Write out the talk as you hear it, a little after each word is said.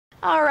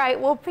All right,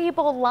 well,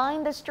 people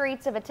lined the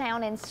streets of a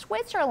town in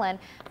Switzerland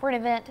for an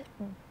event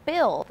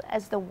billed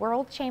as the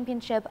World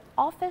Championship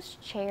Office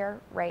Chair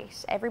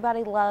Race.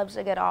 Everybody loves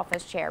a good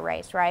office chair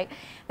race, right?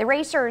 The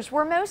racers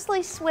were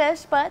mostly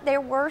Swiss, but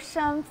there were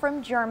some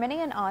from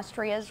Germany and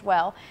Austria as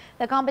well.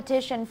 The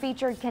competition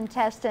featured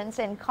contestants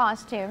in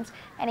costumes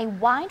and a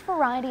wide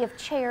variety of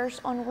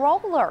chairs on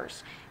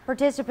rollers.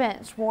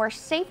 Participants wore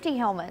safety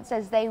helmets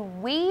as they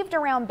weaved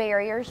around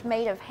barriers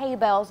made of hay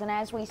bales, and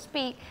as we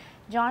speak,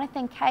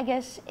 Jonathan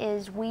Kagas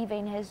is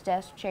weaving his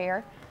desk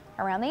chair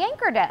around the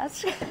anchor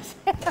desk.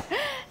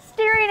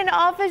 Steering an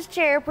office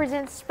chair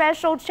presents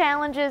special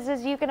challenges,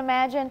 as you can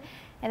imagine,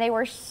 and there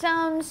were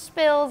some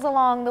spills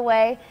along the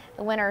way.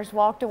 The winners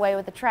walked away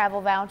with a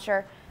travel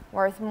voucher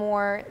worth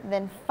more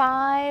than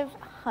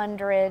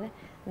 $500.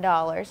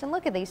 And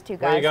look at these two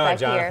guys Where you going, back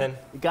Jonathan? here.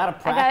 You gotta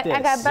practice.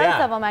 I got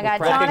both of them. I got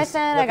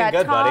Jonathan, I got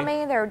good, Tommy.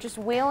 buddy. They're just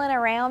wheeling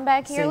around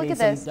back here. Look at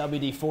this.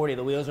 WD-40.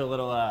 The wheels are a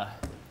little.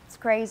 It's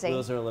crazy.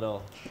 Wheels are a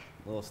little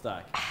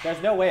stuck. There's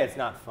no way it's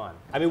not fun.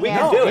 I mean, we Yeah.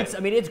 can do it. It's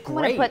I'm great.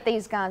 going to put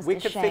these guys We to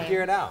could shame.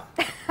 figure it out.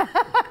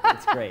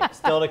 It's great.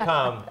 Still to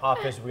come,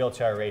 office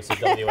wheelchair races,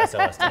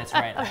 WSOS. That's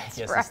right. That's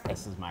Yes, right.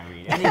 This is my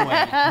read. Anyway,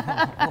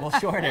 a little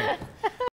shorter.